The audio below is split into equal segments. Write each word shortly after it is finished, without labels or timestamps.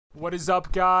What is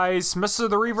up, guys? Mr.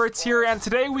 TheRevertz here, and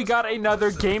today we got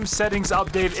another game settings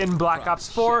update in Black Ops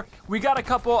 4. We got a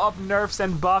couple of nerfs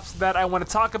and buffs that I want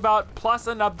to talk about, plus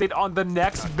an update on the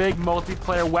next big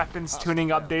multiplayer weapons tuning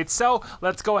update. So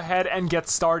let's go ahead and get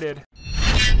started.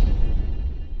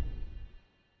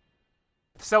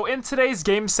 So in today's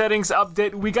game settings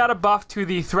update, we got a buff to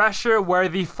the Thresher where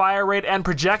the fire rate and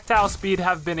projectile speed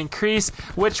have been increased,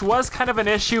 which was kind of an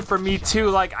issue for me too.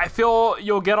 Like, I feel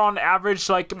you'll get on average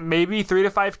like maybe 3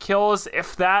 to 5 kills,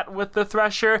 if that, with the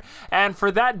Thresher, and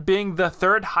for that being the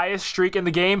third highest streak in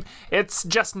the game, it's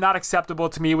just not acceptable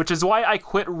to me, which is why I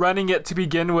quit running it to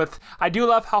begin with. I do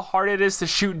love how hard it is to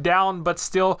shoot down, but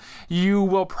still, you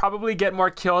will probably get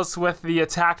more kills with the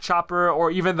attack chopper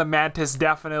or even the Mantis,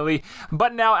 definitely.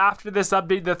 But now after this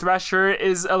update, the Thresher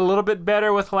is a little bit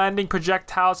better with landing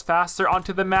projectiles faster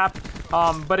onto the map,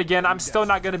 but again, I'm still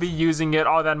not going to be using it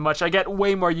all that much. I get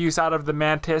way more use out of the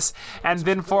Mantis. And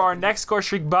then for our next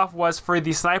Scorestreak buff was for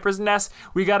the Sniper's Nest.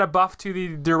 We got a buff to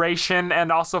the duration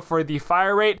and also for the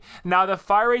fire rate. Now the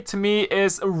fire rate to me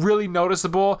is really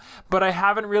noticeable, but I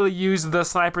haven't really used the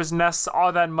Sniper's Nest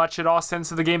all that much at all since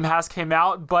the game has came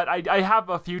out, but I have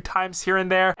a few times here and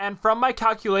there. And from my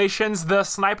calculations, the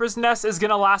Sniper's Nest is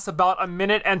gonna last about 1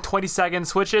 minute and 20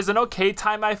 seconds, which is an okay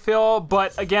time, I feel.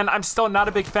 But again, I'm still not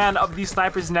a big fan of the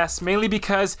Sniper's Nest, mainly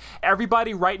because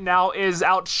everybody right now is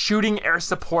out shooting air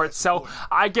support, so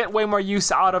I get way more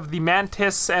use out of the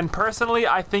Mantis, and personally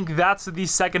I think that's the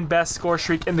second best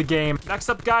Scorestreak in the game. Next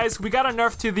up, guys, we got a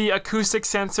nerf to the acoustic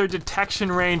sensor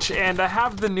detection range, and I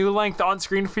have the new length on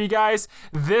screen for you guys.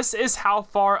 This is how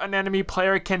far an enemy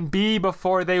player can be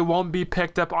before they won't be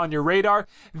picked up on your radar.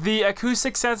 The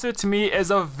acoustic sensor to me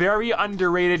is a very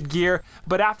underrated gear,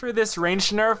 but after this range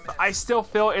nerf, I still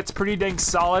feel it's pretty dang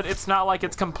solid. It's not like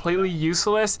it's completely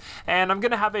useless, and I'm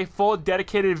gonna have a full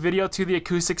dedicated video to the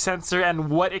acoustic sensor and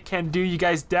what it can do. You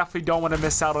guys definitely don't want to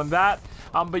miss out on that.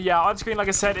 But yeah, on screen, like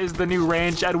I said, is the new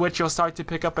range at which you'll start to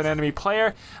pick up an enemy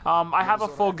player. I have a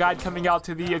full guide coming out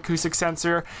to the acoustic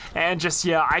sensor, and just,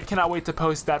 yeah, I cannot wait to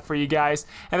post that for you guys.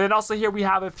 And then also here we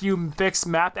have a few fixed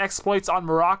map exploits on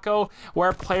Morocco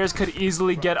where players could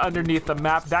easily get underneath the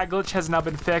map. That glitch has now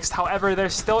been fixed. However, there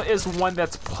still is one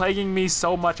that's plaguing me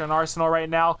so much on Arsenal right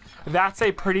now. That's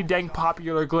a pretty dang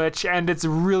popular glitch, and it's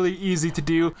really easy to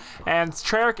do. And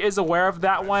Treyarch is aware of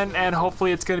that one, and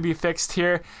hopefully it's going to be fixed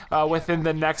here within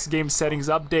the next game settings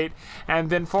update. And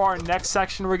then for our next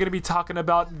section, we're going to be talking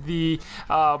about the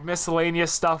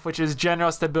miscellaneous stuff, which is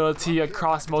general stability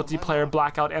across multiplayer,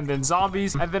 Blackout, and then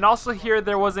zombies. And then also here,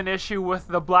 there was an issue with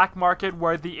the black market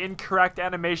where the incorrect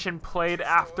animation played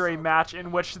after a match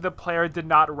in which the player did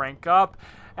not rank up.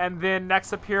 And then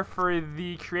next up here for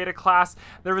the creator class,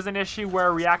 there was an issue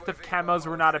where reactive camos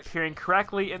were not appearing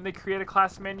correctly in the creator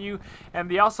class menu, and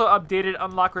they also updated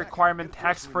unlock requirement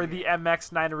text for the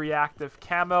MX9 reactive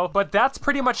camo. But that's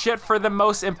pretty much it for the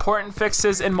most important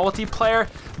fixes in multiplayer.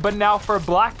 But now for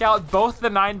Blackout, both the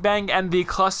 9-bang and the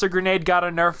cluster grenade got a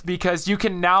nerf because you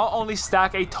can now only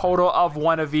stack a total of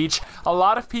 1 of each. A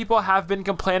lot of people have been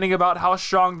complaining about how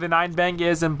strong the 9-bang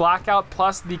is in Blackout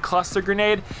plus the cluster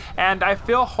grenade, and I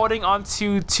feel holding on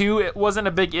to 2, it wasn't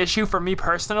a big issue for me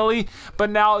personally, but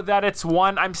now that it's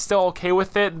 1, I'm still okay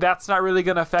with it. That's not really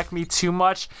going to affect me too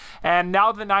much. And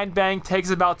now the 9-bang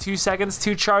takes about 2 seconds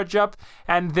to charge up,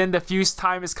 and then the fuse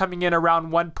time is coming in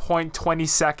around 1.20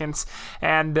 seconds.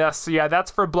 And so yeah, that's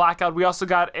for Blackout. We also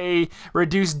got a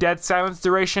reduced dead silence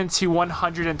duration to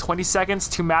 120 seconds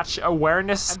to match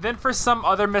awareness. And then for some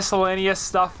other miscellaneous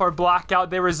stuff for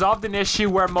Blackout, they resolved an issue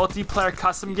where multiplayer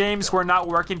custom games were not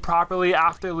working properly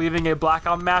after leaving a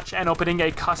Blackout match and opening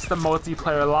a custom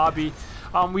multiplayer lobby.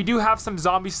 We do have some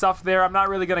zombie stuff there. I'm not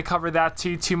really going to cover that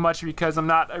too much because I'm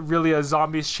not really a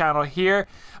zombies channel here.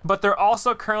 But they're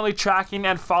also currently tracking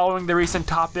and following the recent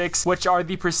topics, which are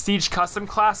the prestige custom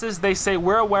classes. They say,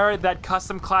 we're aware that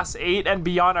custom class 8 and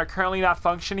beyond are currently not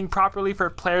functioning properly for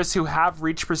players who have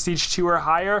reached prestige 2 or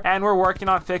higher, and we're working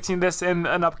on fixing this in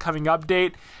an upcoming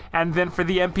update. And then for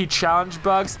the MP challenge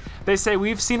bugs, they say,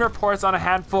 we've seen reports on a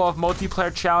handful of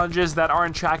multiplayer challenges that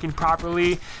aren't tracking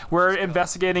properly. We're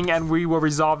investigating and we will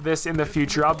resolve this in the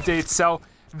future updates. So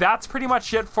that's pretty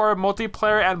much it for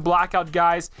multiplayer and Blackout,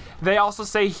 guys. They also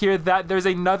say here that there's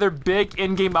another big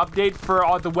in-game update for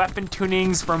all the weapon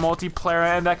tunings for multiplayer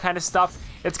and that kind of stuff.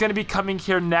 it's going to be coming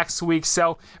here next week,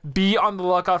 so be on the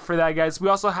lookout for that, guys. We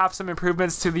also have some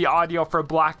improvements to the audio for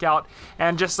Blackout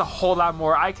and just a whole lot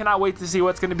more. I cannot wait to see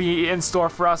what's going to be in store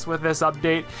for us with this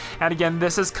update. And again,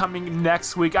 this is coming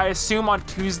next week, I assume on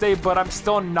Tuesday, but I'm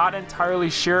still not entirely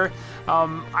sure.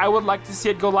 I would like to see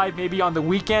it go live maybe on the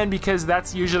weekend, because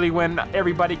that's usually when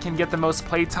everybody can get the most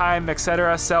playtime,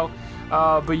 etc. So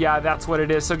but yeah, that's what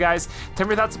it is. So guys, tell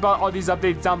me your thoughts about all these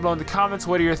updates down below in the comments.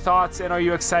 What are your thoughts, and are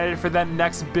you excited for that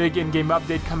next big in-game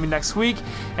update coming next week?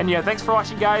 And yeah, thanks for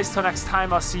watching, guys. Till next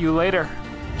time, I'll see you later.